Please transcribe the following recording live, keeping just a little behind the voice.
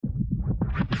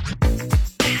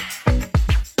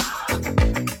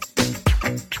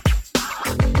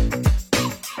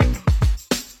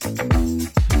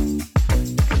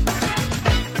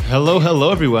Hello,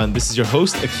 everyone. This is your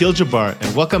host, Akil Jabbar,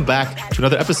 and welcome back to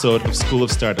another episode of School of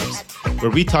Startups,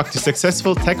 where we talk to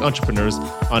successful tech entrepreneurs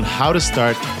on how to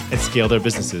start and scale their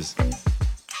businesses.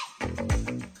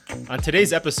 On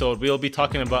today's episode, we'll be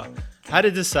talking about how to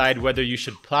decide whether you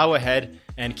should plow ahead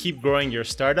and keep growing your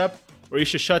startup, or you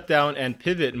should shut down and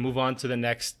pivot and move on to the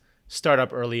next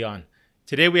startup early on.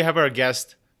 Today, we have our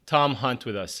guest, Tom Hunt,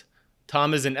 with us.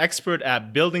 Tom is an expert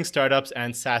at building startups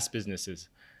and SaaS businesses.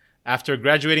 After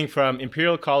graduating from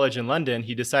Imperial College in London,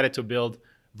 he decided to build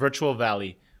Virtual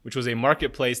Valley, which was a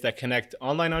marketplace that connects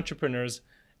online entrepreneurs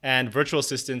and virtual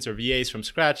assistants or VAs from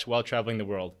scratch while traveling the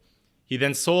world. He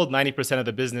then sold 90% of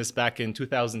the business back in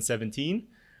 2017,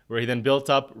 where he then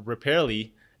built up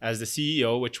Repairly as the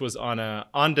CEO, which was on an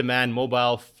on-demand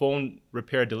mobile phone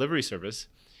repair delivery service.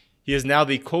 He is now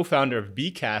the co-founder of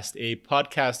Bcast, a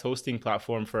podcast hosting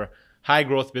platform for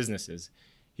high-growth businesses.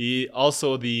 He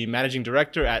also the managing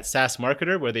director at SaaS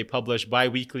Marketer, where they publish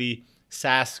bi-weekly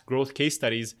SaaS growth case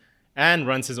studies, and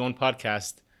runs his own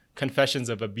podcast, Confessions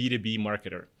of a B2B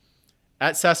Marketer.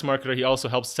 At SaaS Marketer, he also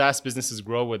helps SaaS businesses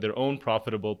grow with their own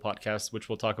profitable podcasts, which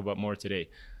we'll talk about more today.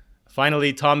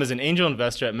 Finally, Tom is an angel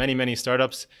investor at many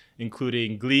startups,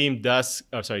 including Gleam, Dust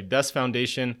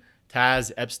Foundation,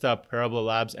 Taz, Epsta, Parabola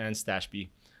Labs, and Stashbee.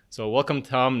 So welcome,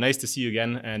 Tom. Nice to see you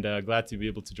again, and glad to be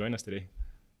able to join us today.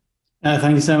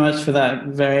 Thank you so much for that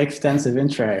very extensive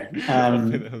intro.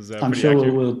 I'm sure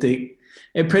we'll dig.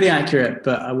 It's pretty accurate,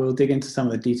 but I will dig into some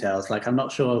of the details. Like I'm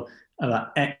not sure about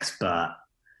expert,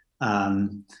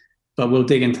 but we'll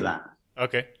dig into that.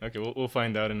 Okay. We'll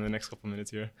find out in the next couple minutes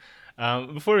here.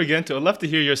 Before we get into it, I'd love to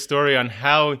hear your story on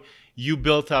how you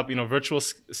built up,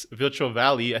 Virtual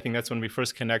Valley. I think that's when we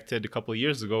first connected a couple of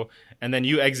years ago, and then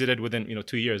you exited within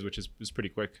 2 years, which is pretty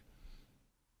quick.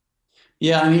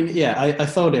 Yeah, I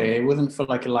sold it. It wasn't for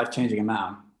like a life-changing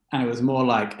amount, and it was more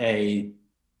like I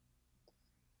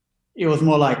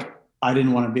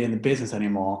didn't want to be in the business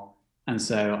anymore, and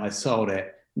so I sold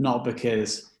it, not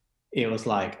because it was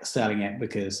like selling it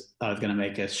because I was going to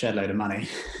make a shed load of money.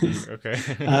 Okay.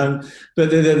 But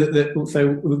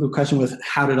the question was,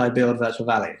 how did I build Virtual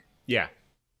Valley? Yeah.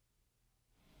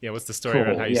 What's the story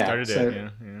around how you started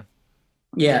it?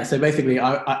 Yeah. So basically,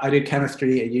 I did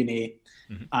chemistry at uni.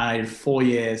 Mm-hmm. I did 4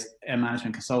 years in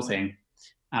management consulting,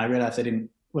 and I realized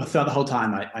throughout the whole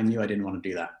time, I knew I didn't want to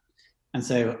do that. And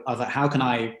so I was like, how can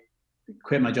I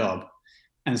quit my job?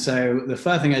 And so the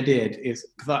first thing I did is,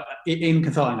 in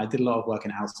consulting, I did a lot of work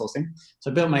in outsourcing.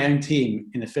 So I built my own team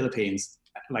in the Philippines,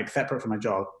 like separate from my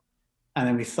job. And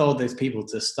then we sold those people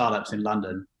to startups in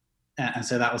London. And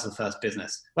so that was the first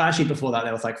business. Well, actually before that,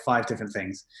 there was like 5 different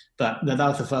things, but that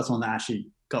was the first one that actually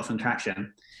got some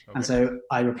traction. Okay. And so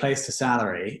I replaced the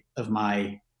salary of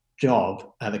my job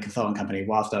at the consulting company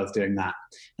whilst I was doing that.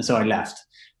 And so I left.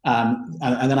 And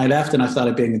then I left and I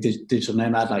started being a digital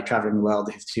nomad, like traveling the world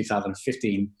in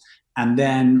 2015. And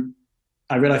then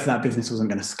I realized that business wasn't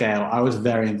going to scale. I was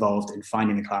very involved in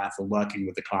finding the clients and working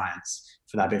with the clients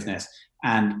for that business.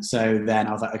 And so then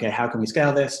I was like, okay, how can we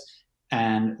scale this?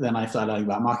 And then I started learning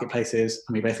about marketplaces,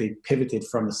 and we basically pivoted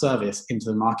from the service into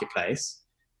the marketplace.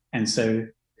 And so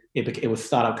it was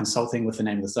Startup Consulting with the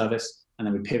name of the service. And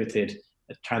then we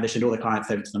transitioned all the clients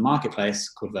over to the marketplace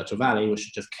called Virtual Valley, which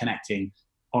is just connecting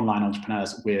online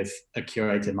entrepreneurs with a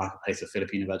curated marketplace of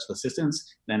Filipino virtual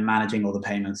assistants, then managing all the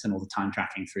payments and all the time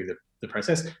tracking through the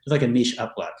process. It was like a niche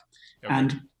Upwork. Okay.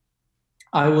 And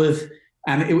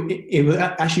it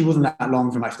actually wasn't that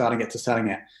long from starting it to selling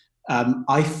it.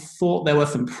 I thought there were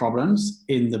some problems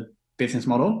in the business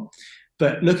model,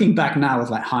 but looking back now with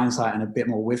like hindsight and a bit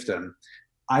more wisdom,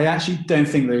 I actually don't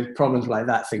think those problems were like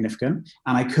that significant,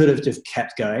 and I could have just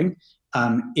kept going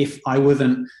if I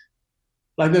wasn't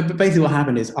like. Basically, what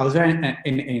happened is I was very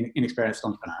inexperienced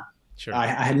entrepreneur. Sure. I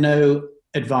had no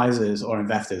advisors or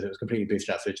investors. It was completely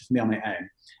bootstrapped, so it was just me on my own,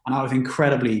 and I was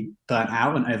incredibly burnt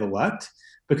out and overworked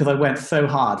because I went so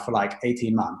hard for like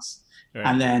 18 months, right.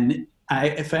 And then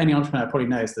for any entrepreneur, probably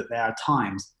knows that there are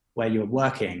times where you're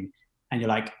working and you're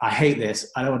like, I hate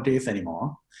this. I don't want to do this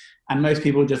anymore. And most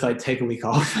people just like take a week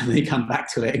off and they come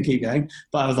back to it and keep going.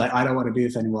 But I was like, I don't want to do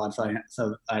this anymore.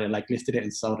 So I like listed it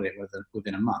and sold it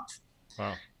within a month.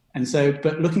 Wow. And so,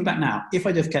 but looking back now, if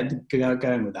I just kept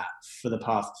going with that for the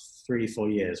past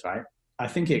 3-4 years, right? I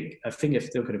think it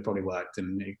still could have probably worked,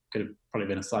 and it could have probably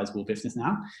been a sizable business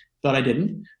now, but I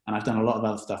didn't. And I've done a lot of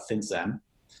other stuff since then.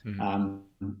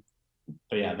 Mm-hmm.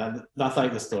 But yeah, that's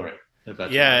like the story.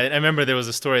 Yeah, I remember there was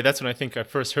a story. That's when I think I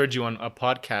first heard you on a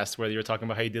podcast where you were talking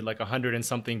about how you did like 100 and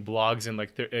something blogs and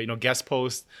like guest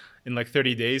posts in like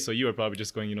 30 days. So you were probably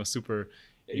just going super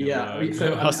Yeah.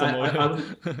 So hustle I mode.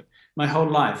 was, my whole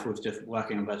life was just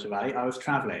working on Virtual Valley. I was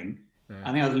traveling. Yeah.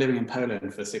 I think I was living in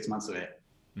Poland for 6 months of it,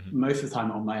 most of the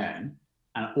time on my own.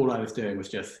 And all I was doing was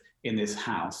just in this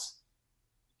house,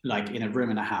 like in a room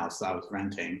in a house that I was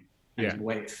renting, and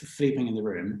just sleeping in the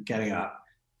room, getting up,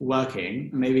 working,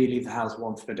 maybe leave the house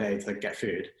once per day to get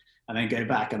food, and then go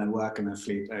back and then work and then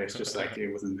sleep. It's just like,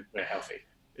 it wasn't very healthy.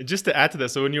 Just to add to that,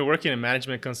 so when you were working in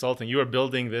management consulting, you were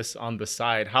building this on the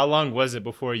side. How long was it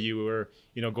before you were,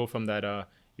 go from that,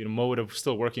 mode of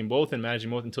still working both and managing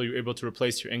both until you were able to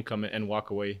replace your income and walk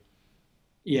away?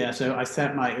 Yeah, so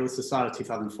it was the start of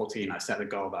 2014. I set the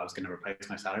goal that I was going to replace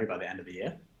my salary by the end of the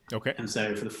year. Okay. And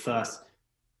so for the first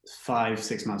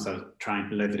 5-6 months, I was trying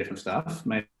loads of different stuff,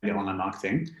 mainly online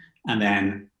marketing, and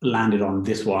then landed on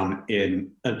this one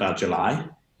in about July.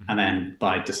 And then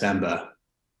by December,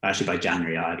 actually by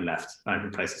January, I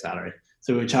replaced the salary.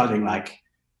 So we were charging like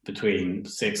between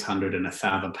 600 and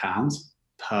 £1,000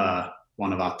 per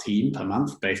one of our team per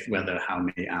month, based whether how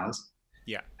many hours.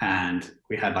 Yeah. And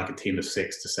we had like a team of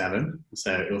 6 to 7.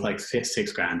 So it was like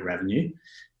 $6,000 revenue.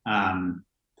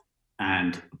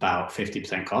 And about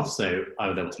 50% cost. So I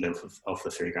was able to live off the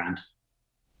 $3,000.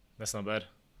 That's not bad.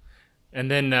 And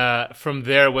then from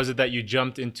there, was it that you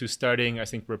jumped into starting, I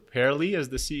think, Repairly as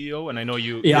the CEO? And I know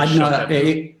you. Yeah, I know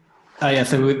that.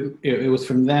 So it was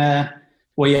from there.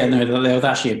 Well, yeah, no, there was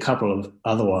actually a couple of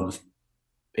other ones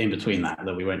in between that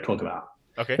we won't talk about.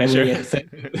 Okay, but sure.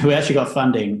 We actually got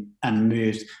funding and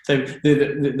moved. So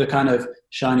the kind of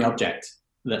shiny object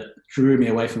that drew me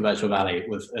away from Virtual Valley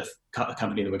was a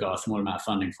company that we got a small amount of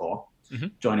funding for,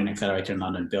 joined an accelerator in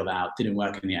London, built out, didn't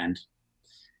work in the end.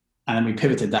 And then we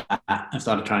pivoted that and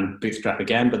started trying to bootstrap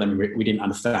again, but then we didn't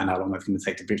understand how long it was going to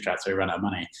take to bootstrap, so we ran out of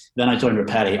money. Then I joined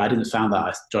Repairly. I didn't found that.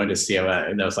 I joined as COO,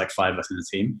 and there was like 5 of us in the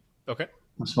team. Okay.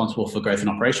 Responsible for growth and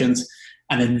operations.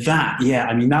 And then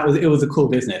it was a cool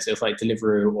business. It was like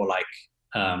Deliveroo or like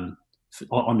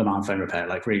on-demand phone repair,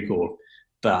 like really cool.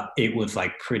 But it was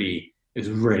like it was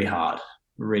really hard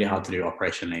to do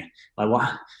operationally.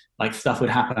 Like stuff would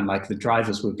happen, like the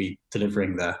drivers would be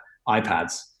delivering the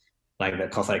iPads, like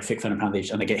that cost like £600 each,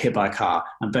 and they get hit by a car,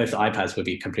 and both the iPads would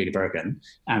be completely broken.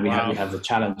 And we have the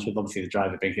challenge with obviously the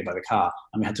driver being hit by the car,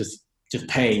 and we had to just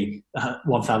pay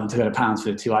 £1,200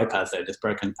 for the 2 iPads that are just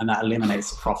broken, and that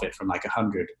eliminates the profit from like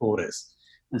 100 orders.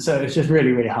 And so it's just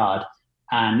really, really hard.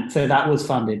 And so that was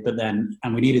funded, and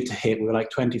we needed to we were like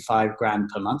 $25,000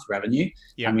 per month revenue,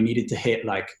 and we needed to hit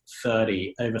like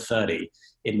over 30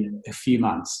 in a few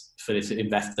months for this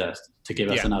investor to give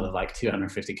us another like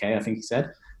 250K, I think he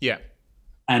said. Yeah.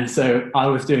 And so I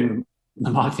was doing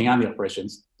the marketing and the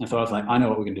operations. And so I was like, I know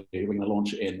what we're going to do. We're going to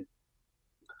launch in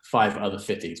 5 other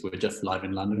cities. We were just live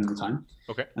in London at the time.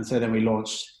 Okay. And so then we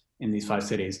launched in these 5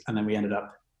 cities, and then we ended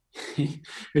up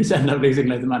losing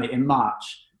loads of money in March.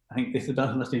 I think this must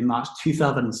have been March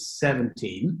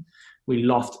 2017. We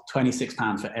lost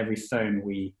 £26 for every phone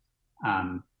we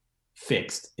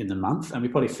fixed in the month. And we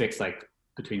probably fixed like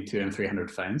between 200 and 300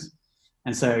 phones.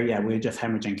 And so, we were just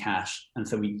hemorrhaging cash. And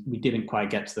so we didn't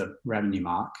quite get to the revenue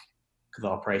mark because the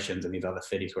operations in these other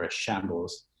cities were a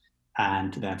shambles.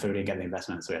 And then so we didn't get the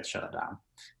investment, so we had to shut it down.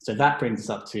 So that brings us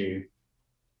up to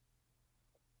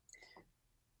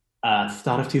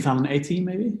start of 2018,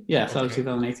 maybe? Yeah, start of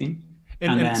 2018.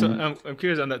 And then, so I'm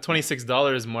curious on that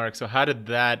 $26 mark. So how did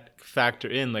that factor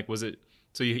in? Like, was it,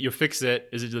 so you fix it,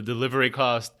 is it the delivery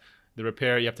cost, the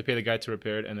repair, you have to pay the guy to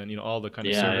repair it, and then, all the kind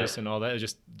of service and all that?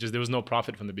 It's just there was no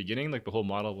profit from the beginning? Like the whole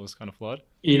model was kind of flawed?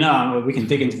 We can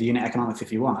dig into the unit economics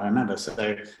if you want, I remember. So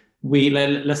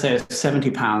let's say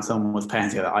 £70 someone was paying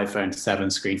to get the iPhone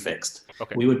 7 screen fixed.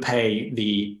 Okay. We would pay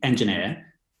the engineer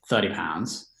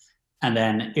 £30, and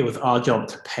then it was our job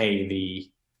to pay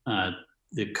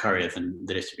the couriers and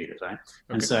the distributors, right? Okay.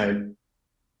 And so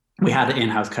we had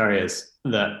in-house couriers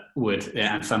that would,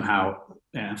 and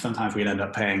sometimes we'd end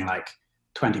up paying like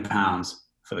 £20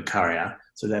 for the courier.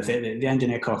 So there's the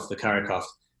engineer cost, the courier cost,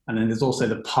 and then there's also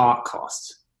the part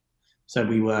cost. So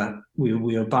we were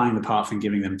buying the parts and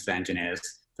giving them to the engineers.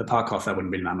 The part cost, that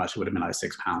wouldn't have been that much. It would have been like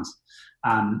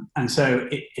 £6. And so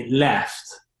it left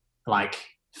like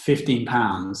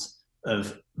 £15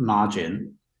 of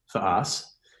margin for us.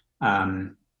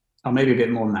 Or maybe a bit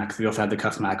more than that, because we also had the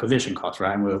customer acquisition cost,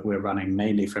 right? And we're running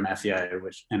mainly from SEO,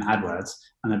 which in AdWords,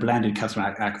 and the blended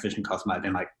customer acquisition cost might have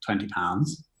been like £20.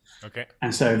 Okay.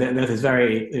 And so there's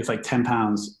like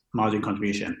 £10 margin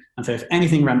contribution. And so if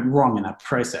anything went wrong in that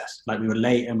process, like we were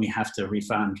late and we have to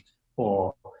refund,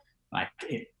 or like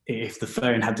if the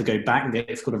phone had to go back,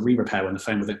 it's called a re-repair when the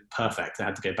phone wasn't perfect, it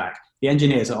had to go back. The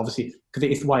engineers are obviously, because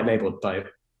it's white labeled by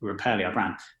repair our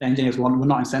brand. The engineers were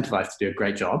not incentivized to do a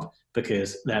great job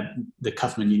because the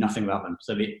customer knew nothing about them.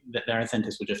 So their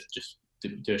incentives were just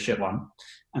do a shit one.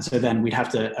 And so then we'd have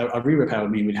to, a re-repair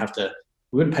would mean we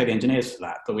wouldn't pay the engineers for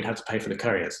that, but we'd have to pay for the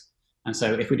couriers. And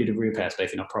so if we did a re-repair, it's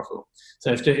basically not profitable.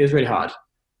 So it was really hard.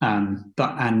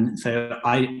 So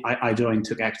I joined,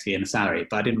 took equity and a salary,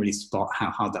 but I didn't really spot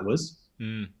how hard that was.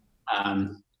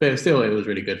 But it was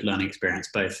really good learning experience,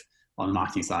 both on the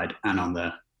marketing side and on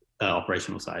the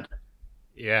operational side.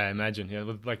 Yeah, I imagine. Yeah,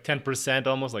 with like 10%,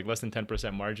 almost like less than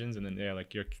 10% margins, and then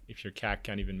like if your CAC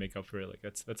can't even make up for it, like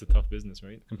that's a tough business,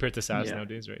 right? Compared to SaaS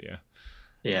nowadays, right? Yeah.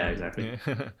 Yeah, exactly.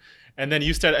 Yeah. And then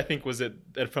you started, I think, was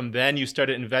it that from then you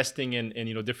started investing in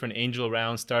different angel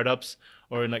round startups,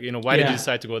 or like why did you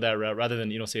decide to go that route rather than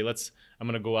say I'm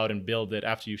going to go out and build it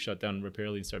after you shut down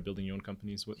Repairly and start building your own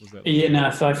companies? What was that? Yeah,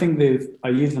 no. So I think I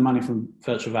used the money from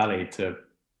Virtual Valley to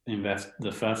invest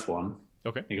the first one.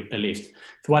 Okay. At least.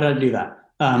 So why did I do that?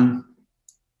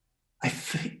 I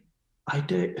think I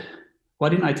did. Why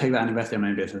didn't I take that and invest in my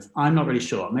own business? I'm not really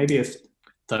sure. Maybe it's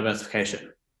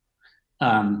diversification.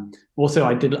 Also,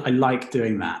 I like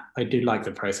doing that. I do like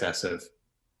the process of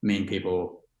meeting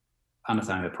people,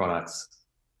 understanding the products,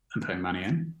 and putting money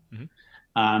in.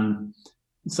 Mm-hmm.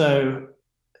 So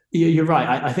you're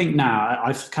right. I think now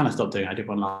I've kind of stopped doing it. I did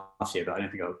one last year, but I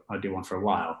don't think I'll do one for a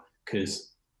while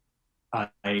because I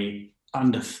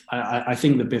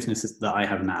think the businesses that I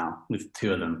have now, with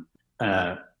two of them,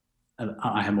 I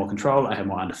have more control, I have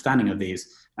more understanding of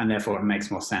these, and therefore it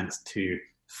makes more sense to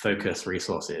focus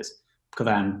resources because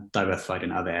I'm diversified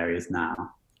in other areas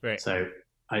now. Right. So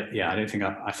I think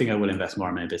I will invest more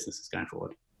in my businesses going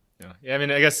forward. Yeah. I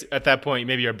mean, I guess at that point,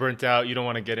 maybe you're burnt out. You don't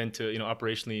want to get into,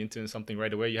 operationally into something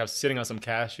right away. You have sitting on some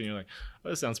cash and you're like, oh,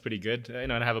 this sounds pretty good.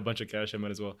 And I have a bunch of cash. I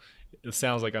might as well. It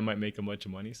sounds like I might make a bunch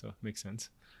of money. So it makes sense.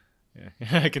 Yeah.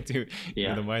 I can do the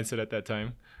mindset at that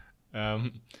time.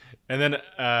 And then,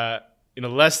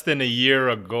 less than a year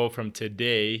ago from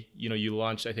today, you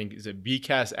launched, I think, is it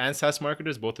BCAS and SaaS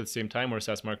Marketers, both at the same time, or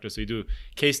SaaS Marketers? So you do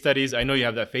case studies. I know you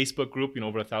have that Facebook group,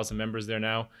 over 1,000 members there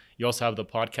now. You also have the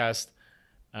podcast.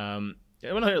 I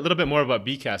want to hear a little bit more about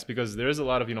BCAS because there is a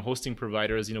lot of, hosting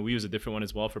providers. We use a different one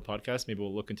as well for podcasts. Maybe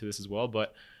we'll look into this as well.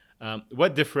 But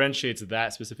what differentiates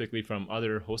that specifically from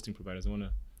other hosting providers? I want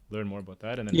to learn more about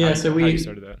that. And then how you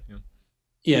started that.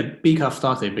 Yeah, BCAS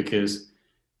started because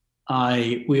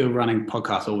we are running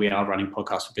podcasts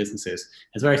for businesses.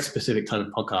 It's a very specific type of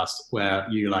podcast where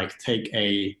you take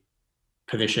a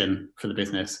position for the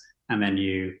business and then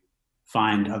you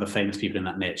find other famous people in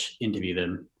that niche, interview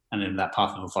them, and then that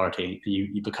path of authority, and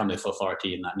you become this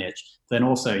authority in that niche. Then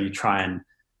also you try and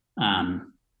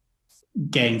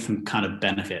gain some kind of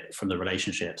benefit from the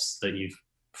relationships that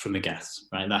from the guests,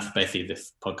 right? That's basically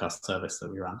this podcast service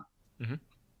that we run. Mm-hmm.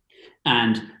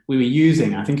 And we were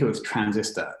using, I think it was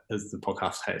Transistor as the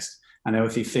podcast host. And there were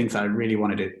these things that I really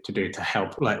wanted it to do to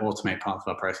help automate parts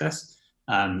of our process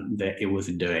that it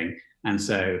wasn't doing. And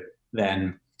so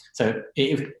then, to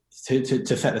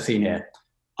set the scene here,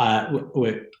 I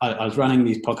was running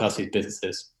these podcasts, these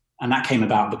businesses, and that came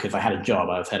about because I had a job.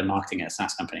 I was head of marketing at a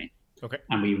SaaS company. Okay.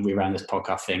 And we ran this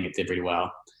podcast thing. It did really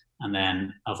well. And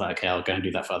then I was like, okay, I'll go and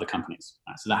do that for other companies.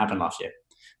 So that happened last year.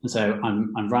 And so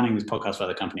I'm running this podcast for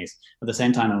other companies. At the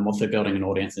same time, I'm also building an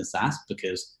audience in SaaS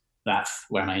because that's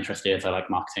where my interest is. I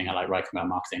like marketing. I like writing about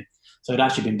marketing. So I'd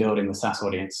actually been building the SaaS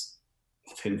audience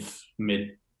since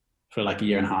for a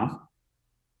year and a half.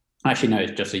 Actually, no,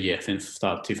 it's just a year, since the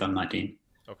start of 2019.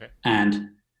 Okay. And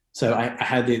so I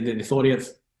had this audience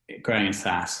growing in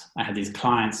SaaS. I had these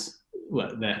clients,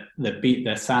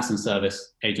 they're SaaS and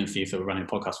service agencies that were running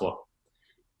podcasts for.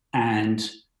 And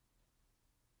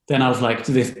then I was like,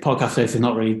 this podcast service is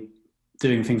not really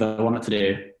doing things I want it to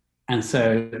do. And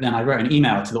so then I wrote an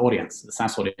email to the audience, the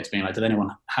SaaS audience, being like, does anyone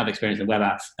have experience in web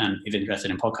apps and is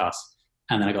interested in podcasts?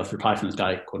 And then I got a reply from this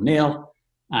guy called Neil.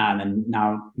 And then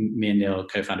now me and Neil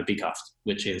co-founded BCAS,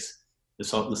 which is the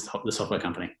software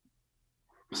company.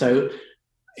 So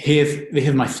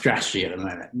here's my strategy at the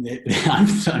moment.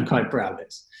 I'm quite proud of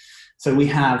this. So we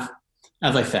have,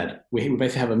 as I said, we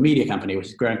basically have a media company which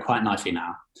is growing quite nicely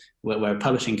now. We're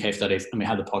publishing case studies, and we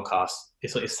have the podcast.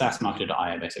 It's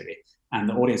SaaSmarketer.io basically, and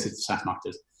the audience is the SaaS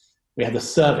marketers. We have the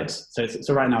service.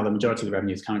 So right now the majority of the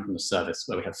revenue is coming from the service,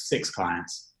 where we have 6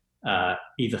 clients,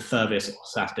 either service or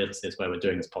SaaS businesses where we're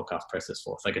doing this podcast process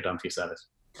for. It's like a done for you service.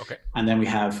 Okay. And then we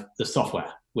have the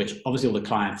software, which obviously all the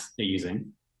clients are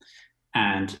using.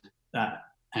 And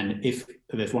if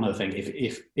there's one other thing,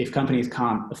 if companies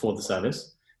can't afford the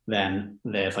service, then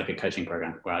there's a coaching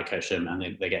program where I coach them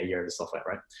and they get a year of the software,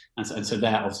 right? And so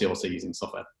they're obviously also using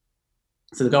software.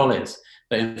 So the goal is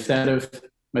that instead of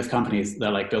most companies,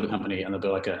 they'll like build a company and they'll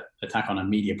build like a attack on a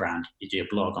media brand, e.g. a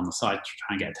blog on the side to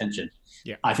try and get attention.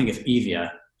 Yeah. I think it's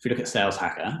easier. If you look at Sales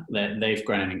Hacker, they've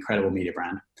grown an incredible media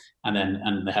brand, and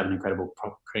they have an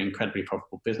incredibly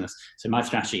profitable business. So my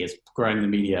strategy is growing the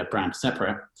media brand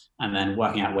separate, and then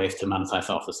working out ways to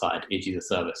monetize off the side, e.g. the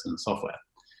service and the software.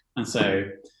 And so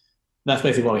that's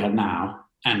basically what we have now.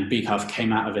 And Bcast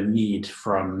came out of a need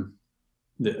from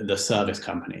the service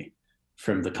company,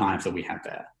 from the clients that we had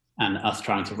there, and us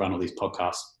trying to run all these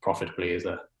podcasts profitably as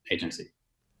an agency.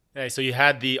 Yeah, so you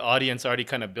had the audience already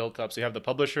kind of built up. So you have the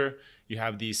publisher, you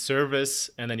have the service,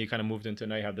 and then you kind of moved into,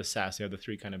 now you have the SaaS. You have the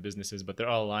three kind of businesses, but they're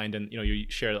all aligned, and you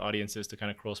share the audiences to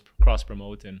kind of cross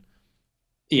promote. And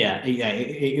yeah,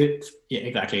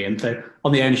 exactly. And so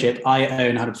on the ownership, I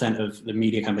own 100% of the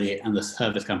media company and the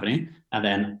service company, and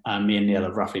then me and Neil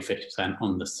are roughly 50%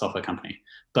 on the software company.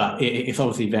 But it's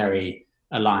obviously very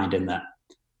aligned in that,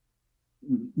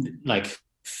 like,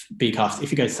 Bcast,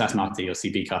 if you go to SaaS Marketer, you'll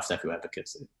see Bcast everywhere,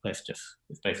 because it's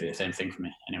basically the same thing for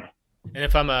me anyway. And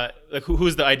if I'm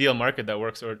who's the ideal market that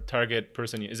works, or target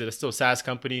person? Is it still SaaS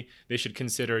company? They should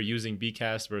consider using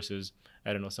Bcast versus,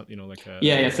 I don't know, something, like a...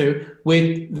 Yeah. So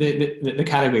with the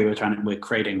category we're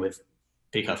creating with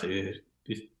Bcast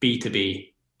is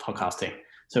B2B podcasting.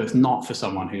 So it's not for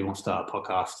someone who wants to start a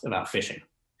podcast about fishing.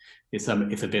 It's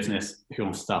a business who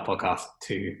wants to start a podcast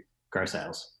to grow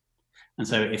sales. And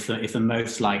so it's the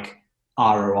most like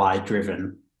ROI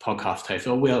driven podcast host,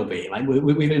 or will be. Like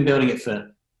we've been building it for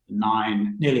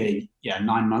 9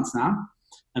 months now.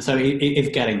 And so it's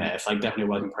getting there. It's like definitely a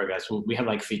work in progress. We have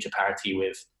like feature parity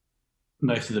with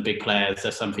most of the big players.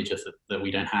 There's some features that we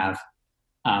don't have,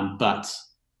 but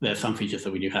there's some features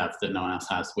that we do have that no one else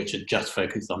has, which are just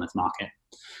focused on this market.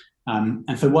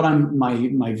 And so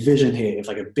my vision here is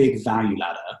like a big value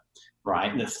ladder,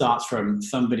 right? That starts from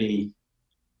somebody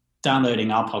downloading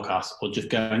our podcast or just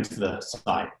going to the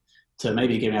site, to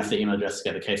maybe giving us the email address to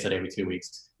get the case study every 2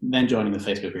 weeks, then joining the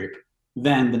Facebook group.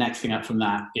 Then the next thing up from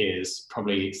that is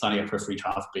probably signing up for a free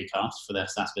trial for Bcast for their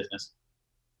SaaS business.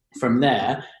 From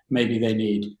there, maybe they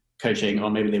need coaching,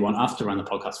 or maybe they want us to run the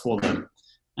podcast for them.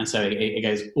 And so it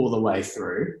goes all the way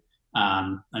through.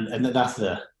 And that's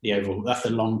the overall, that's the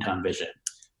long-term vision.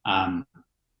 And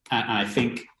I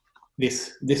think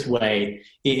this way,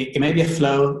 it may be a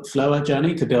slower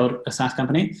journey to build a SaaS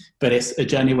company, but it's a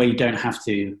journey where you don't have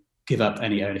to give up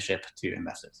any ownership to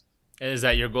investors. Is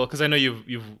that your goal? Because I know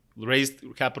you've raised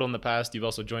capital in the past. You've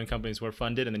also joined companies who are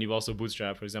funded, and then you've also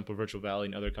bootstrapped, for example, Virtual Valley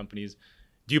and other companies.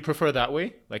 Do you prefer that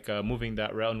way, like moving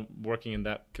that route and working in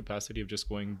that capacity of just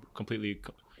going completely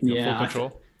full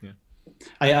control?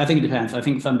 I think it depends. I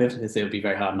think some businesses, it would be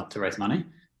very hard not to raise money.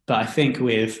 But I think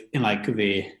with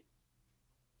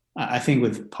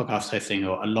podcast hosting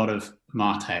or a lot of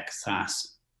MarTech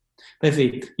SaaS,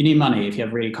 basically you need money if you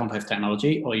have really complex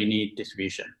technology, or you need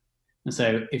distribution. And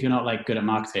so if you're not like good at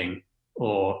marketing,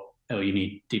 or you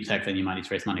need deep tech, then you might need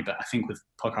to raise money. But I think with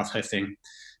podcast hosting,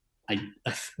 I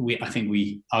think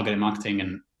we are good at marketing,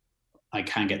 and I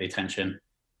can get the attention,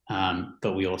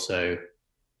 but we also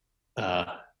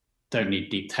don't need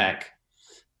deep tech.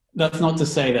 That's not to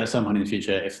say that at some point in the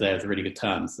future, if there's really good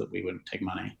terms, that we wouldn't take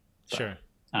money. But, sure.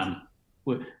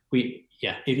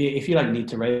 If you like need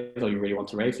to raise, or you really want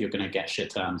to raise, you're going to get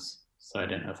shit terms. So I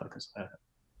don't know if I can say that.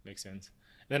 Makes sense.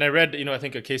 Then I read, I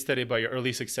think a case study about your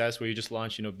early success where you just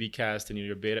launched, Bcast, and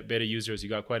your beta users, you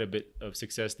got quite a bit of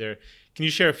success there. Can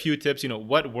you share a few tips,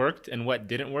 what worked and what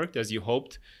didn't work as you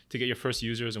hoped to get your first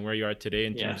users, and where you are today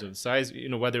in terms of size,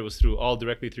 whether it was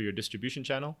directly through your distribution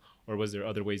channel, or was there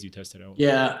other ways you tested out?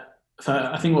 Yeah. So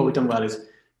I think what we've done well is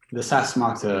the SaaS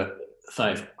Marketer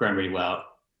site's grown really well.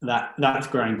 That's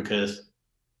growing because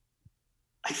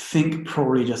I think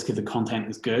probably just because the content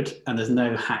is good, and there's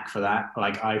no hack for that.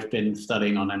 Like, I've been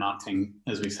studying online marketing,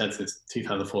 as we said, since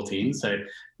 2014. So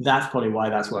that's probably why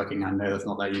that's working. I know that's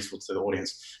not that useful to the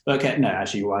audience. But okay, no,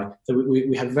 actually why. So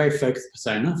we have a very focused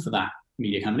persona for that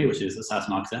media company, which is a SaaS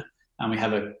Marketer. And we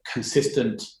have a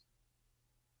consistent,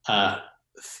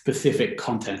 specific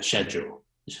content schedule,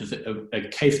 which is a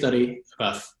case study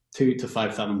about 2,000 to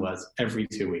 5,000 words every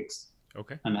 2 weeks.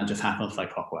 Okay. And that just happens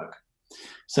like clockwork.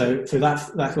 So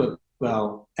that's worked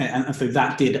well, and so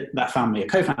that found me a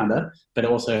co-founder, but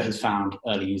it also has found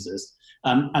early users.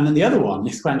 And then the other one,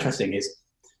 this is quite interesting, is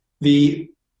the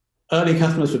early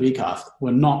customers for Bcast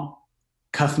were not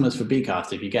customers for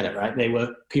Bcast, if you get it right. They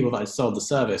were people that had sold the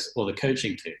service or the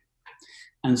coaching to.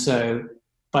 And so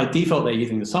by default, they're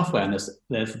using the software, and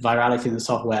there's virality in the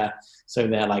software. So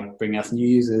they're like bringing us new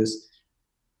users.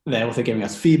 They're also giving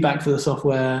us feedback for the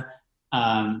software.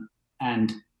 And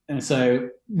so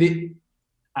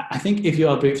I think if you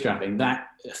are bootstrapping, that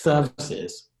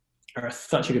services are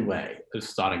such a good way of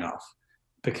starting off,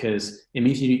 because it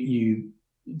means you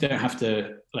don't have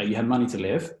to, like, you have money to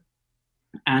live,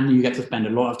 and you get to spend a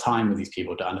lot of time with these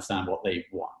people to understand what they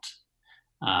want.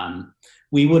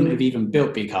 We wouldn't have even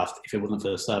built Bcast if it wasn't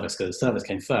for the service, because the service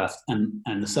came first, and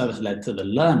the service led to the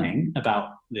learning about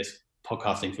this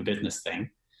podcasting for business thing.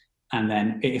 And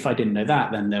then if I didn't know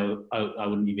that, then I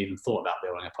wouldn't have even thought about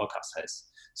building a podcast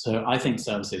host. So I think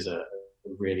services are a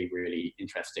really, really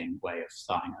interesting way of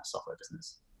starting a software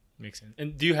business. Makes sense.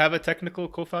 And do you have a technical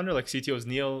co-founder, like CTO? Is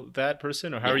Neil that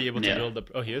person, or how are you able to build the?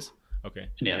 Oh, he is. Okay.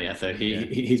 Yeah. So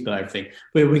he's built everything.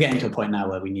 We're getting to a point now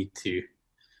where we need to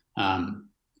find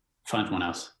someone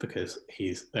else because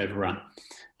he's overrun.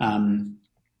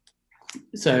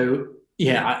 So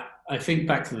yeah, I think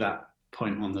back to that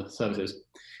point on the services.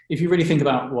 If you really think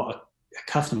about what a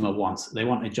customer wants, they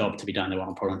want a job to be done, they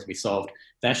want a problem to be solved.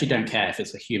 They actually don't care if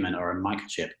it's a human or a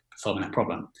microchip solving that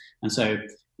problem. And so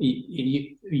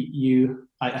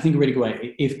I think a really good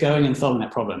way is going and solving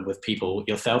that problem with people,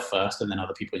 yourself first, and then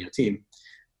other people in your team.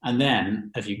 And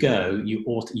then as you go,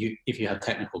 if you have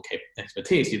technical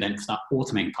expertise, you then start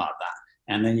automating part of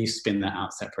that. And then you spin that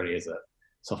out separately as a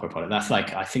software product.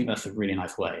 I think that's a really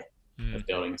nice way of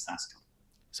building a SaaS company.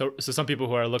 So some people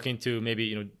who are looking to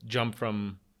maybe, jump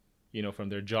from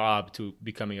their job to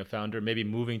becoming a founder, maybe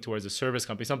moving towards a service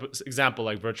company, some example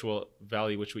like Virtual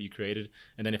Valley, which what you created.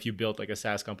 And then if you built like a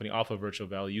SaaS company off of Virtual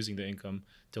Valley using the income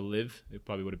to live, it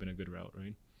probably would have been a good route,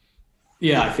 right?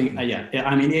 Yeah, I think, yeah.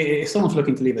 I mean, if someone's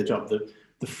looking to leave their job,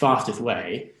 the fastest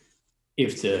way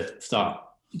is to start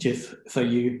so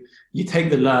you take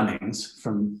the learnings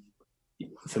from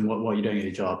what you're doing at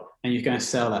your job, and you're going to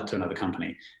sell that to another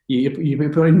company. You're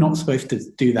probably not supposed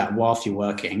to do that whilst you're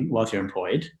working, whilst you're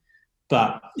employed.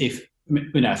 But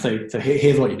so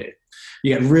here's what you do.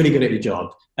 You get really good at your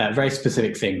job, a very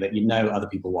specific thing that other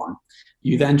people want.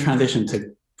 You then transition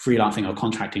to freelancing or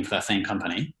contracting for that same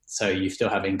company, so you still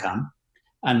have income.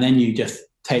 And then you just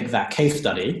take that case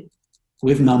study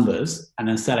with numbers and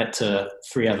then sell it to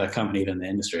 3 other companies in the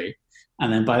industry.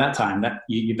 And then by that time, that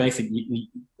you basically,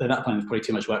 at that point, it's probably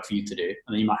too much work for you to do.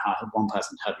 And then you might have one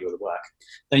person to help you with the work.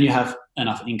 Then you have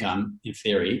enough income, in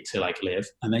theory, to live.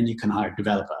 And then you can hire a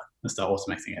developer and start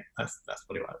automating it. That's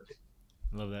probably what I would do.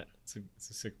 I love that.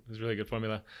 It's a really good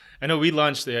formula. I know we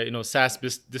launched the SaaS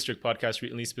District podcast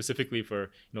recently, specifically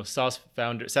for SaaS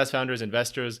founders,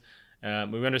 investors.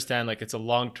 We understand it's a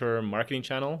long-term marketing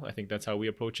channel. I think that's how we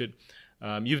approach it.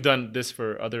 You've done this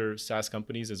for other SaaS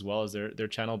companies as well as their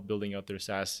channel, building out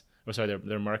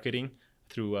their marketing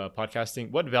through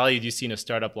podcasting. What value do you see in a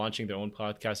startup launching their own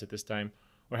podcast at this time,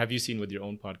 or have you seen with your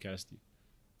own podcast?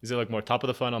 Is it more top of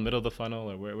the funnel, middle of the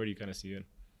funnel, or where do you kind of see it?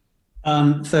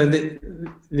 So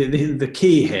the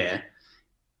key here,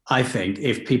 I think,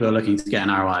 if people are looking to get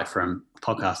an ROI from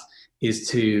podcasts, is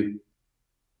to,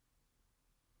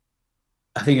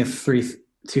 I think it's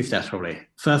two steps probably.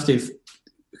 First is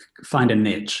find a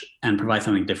niche and provide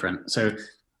something different. So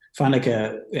find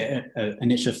a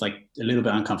niche that's a little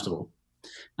bit uncomfortable.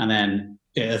 And then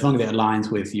as long as it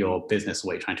aligns with your business,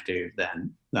 what you're trying to do,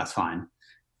 then that's fine.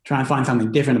 Try and find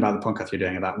something different about the podcast you're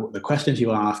doing, about the questions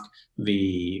you ask,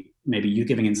 maybe you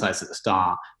giving insights at the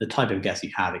start, the type of guests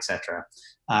you have, etc.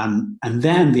 And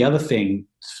then the other thing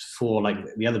for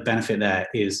the other benefit there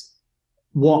is,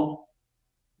 what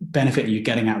benefit are you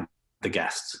getting out of the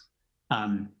guests?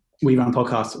 We run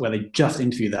podcasts where they just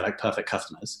interview their perfect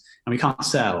customers, and we can't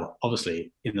sell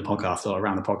obviously in the podcast or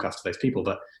around the podcast to those people,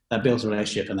 but that builds a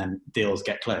relationship and then deals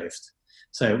get closed.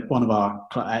 So one of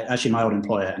actually my old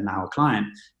employer and now a client,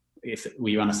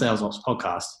 we run a sales ops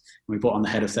podcast, and we brought on the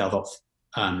head of sales ops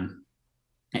at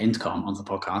Intercom onto the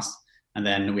podcast, and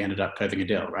then we ended up closing a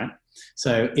deal, right?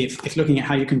 So it's looking at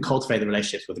how you can cultivate the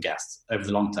relationships with the guests over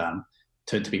the long term,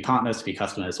 to be partners, to be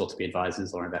customers, or to be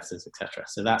advisors or investors, etc.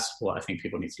 So that's what I think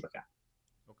people need to look at.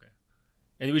 Okay.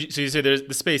 And so you say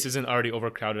the space isn't already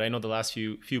overcrowded. I know the last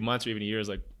few months or even years,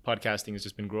 podcasting has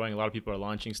just been growing. A lot of people are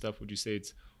launching stuff. Would you say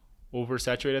it's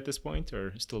oversaturated at this point,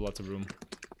 or still lots of room?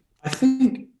 I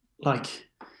think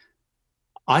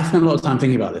I spend a lot of time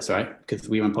thinking about this, right? Because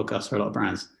we run podcasts for a lot of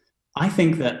brands. I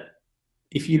think that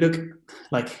if you look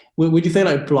would you say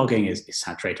blogging is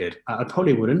saturated? I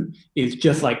probably wouldn't. It's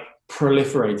just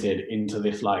proliferated into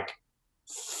this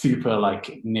super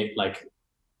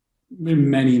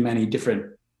many different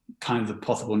kinds of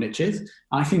possible niches.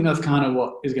 I think that's kind of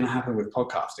what is going to happen with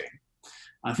podcasting.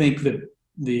 I think that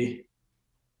the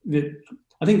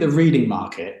reading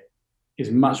market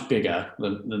is much bigger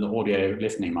than the audio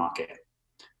listening market,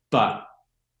 but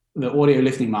the audio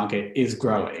listening market is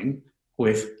growing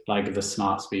with the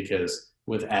smart speakers,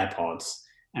 with AirPods.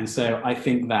 And so I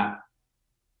think that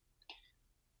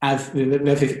as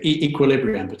there's this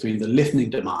equilibrium between the listening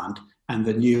demand and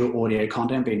the new audio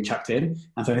content being chucked in.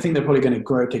 And so I think they're probably going to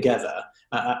grow together.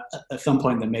 At some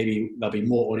point, that maybe there'll be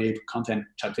more audio content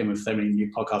chucked in with so many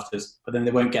new podcasters, but then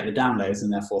they won't get the downloads,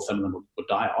 and therefore some of them will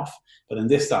die off. But then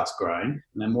this starts growing,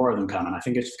 and then more of them come, and I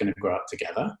think it's just going to grow up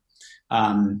together.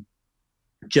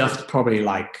 Just probably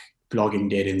like blogging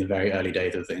did in the very early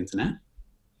days of the internet.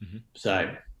 Mm-hmm.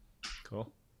 So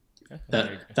cool.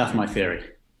 Yeah, that's my theory.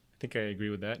 I think I agree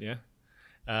with that. Yeah.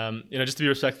 Just to be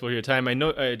respectful of your time, I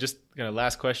know just kind of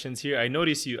last questions here. I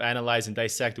notice you analyze and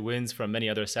dissect wins from many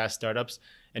other SaaS startups,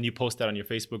 and you post that on your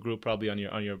Facebook group, probably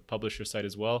on your publisher site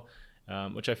as well,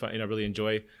 which I find really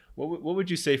enjoy. What would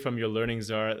you say from your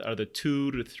learnings are the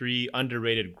 2 to 3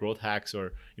 underrated growth hacks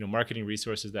or marketing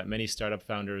resources that many startup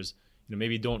founders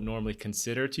maybe don't normally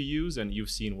consider to use, and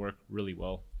you've seen work really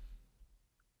well?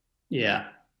 Yeah,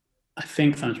 I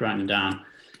think I'm writing down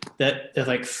that there's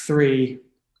like 3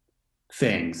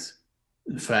 things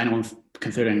for anyone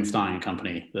considering starting a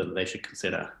company that they should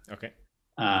consider. Okay.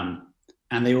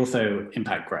 And they also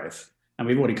impact growth. And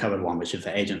we've already covered one, which is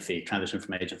the agency, transition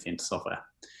from agency into software.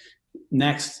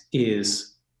 Next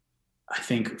is, I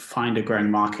think, find a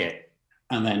growing market.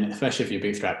 And then, especially if you're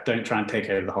bootstrapped, don't try and take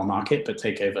over the whole market, but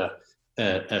take over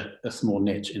a small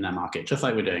niche in that market. Just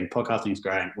like we're doing, podcasting is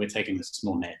growing. We're taking this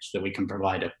small niche that we can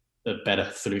provide a better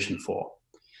solution for.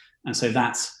 And so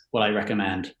that's what I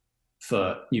recommend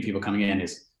for new people coming in.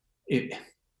 Is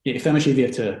it's so much easier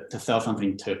to sell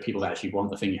something to people that actually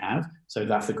want the thing you have. So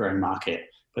that's the growing market.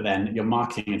 But then your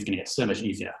marketing is going to get so much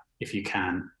easier if you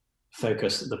can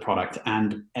focus the product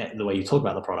and the way you talk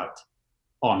about the product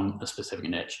on a specific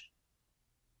niche.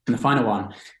 And the final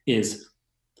one is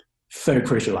so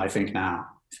crucial, I think now,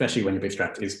 especially when you're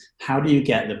bootstrapped, is how do you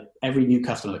get every new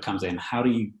customer that comes in, how do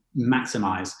you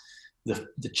maximize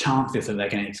the chances that they're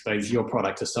going to expose your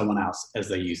product to someone else as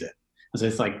they use it? And so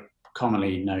it's like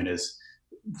commonly known as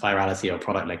virality or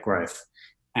product-led growth.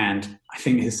 And I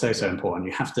think this is so important.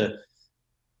 You have to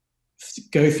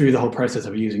go through the whole process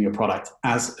of using your product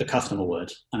as a customer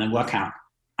would, and then work out,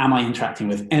 am I interacting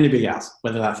with anybody else,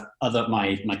 whether that's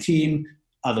my team,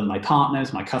 my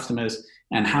partners, my customers,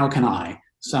 and how can I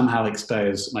somehow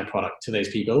expose my product to those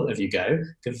people as you go?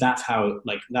 Because that's how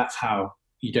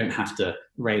you don't have to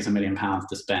raise £1 million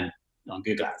to spend on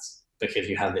Google Ads, because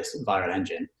you have this viral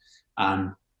engine.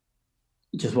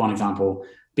 Just one example,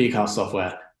 Bcast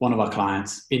Software, one of our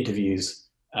clients interviews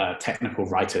technical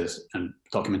writers and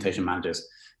documentation managers.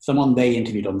 Someone they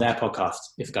interviewed on their podcast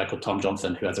is a guy called Tom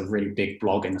Johnson, who has a really big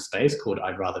blog in the space called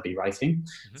I'd Rather Be Writing.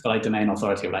 Mm-hmm. It's got like domain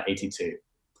authority of like 82.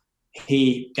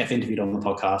 He gets interviewed on the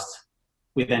podcast.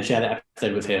 We then share the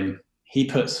episode with him. He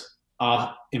puts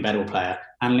our embeddable player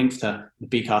and links to the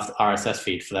Bcast RSS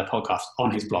feed for their podcast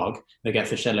on his blog. That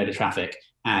gets a shed load of traffic,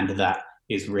 and that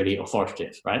is really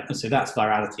authoritative, right? And so that's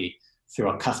virality through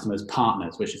our customers'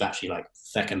 partners, which is actually like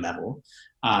second level.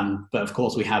 But of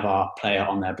course, we have our player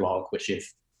on their blog, which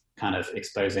is kind of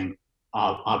exposing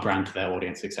our brand to their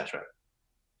audience, etc.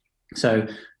 So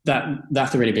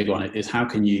that's a really big one, is how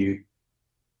can you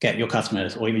get your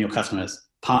customers, or even your customers'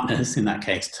 partners in that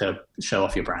case, to show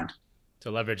off your brand?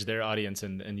 To leverage their audience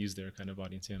and use their kind of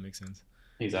audience. Yeah, makes sense.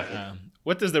 Exactly.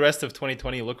 What does the rest of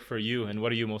 2020 look for you, and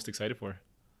what are you most excited for?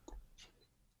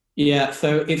 Yeah,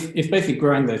 so it's basically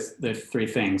growing those 3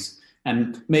 things,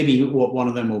 and maybe one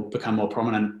of them will become more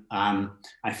prominent.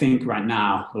 I think right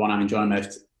now the one I'm enjoying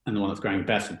most and the one that's growing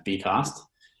best is Bcast,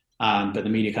 but the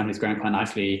media company is growing quite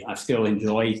nicely. I still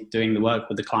enjoy doing the work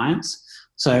with the clients,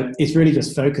 so it's really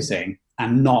just focusing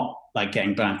and not like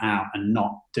getting burnt out and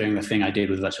not doing the thing I did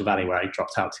with Virtual Valley where I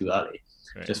dropped out too early.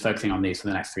 Right. Just focusing on these for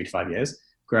the next 3 to 5 years,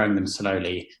 growing them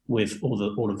slowly with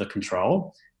all of the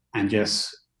control, and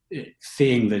just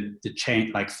seeing the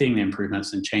change, like seeing the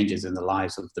improvements and changes in the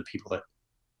lives of the people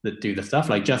that do the stuff.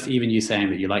 Like just even you saying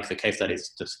that you like the case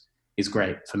studies just is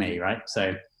great for me, right?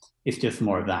 So it's just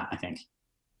more of that, I think.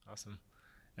 Awesome.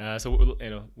 So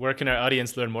where can our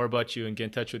audience learn more about you and get in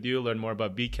touch with you, learn more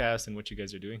about Bcast and what you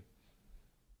guys are doing?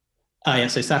 Yeah,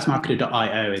 so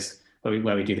saasmarketer.io is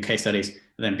where we do the case studies, and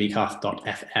then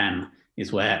bcast.fm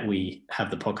is where we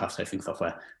have the podcast hosting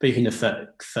software. But you can just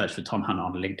search for Tom Hunt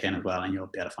on LinkedIn as well, and you'll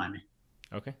be able to find me.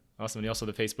 Okay, awesome. And also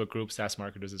the Facebook group, SaaS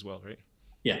Marketers as well, right?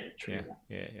 Yeah, true.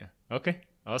 Yeah. Okay,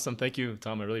 awesome. Thank you,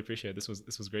 Tom. I really appreciate it. This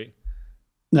was great.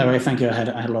 No worries. Thank you. I had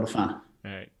a lot of fun.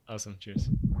 All right, awesome. Cheers.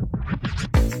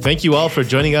 Thank you all for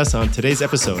joining us on today's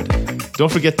episode.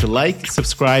 Don't forget to like,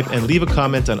 subscribe, and leave a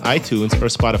comment on iTunes or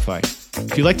Spotify.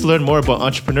 If you'd like to learn more about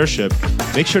entrepreneurship,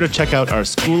 make sure to check out our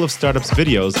School of Startups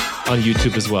videos on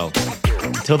YouTube as well.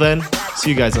 Until then, See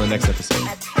you guys on the next episode.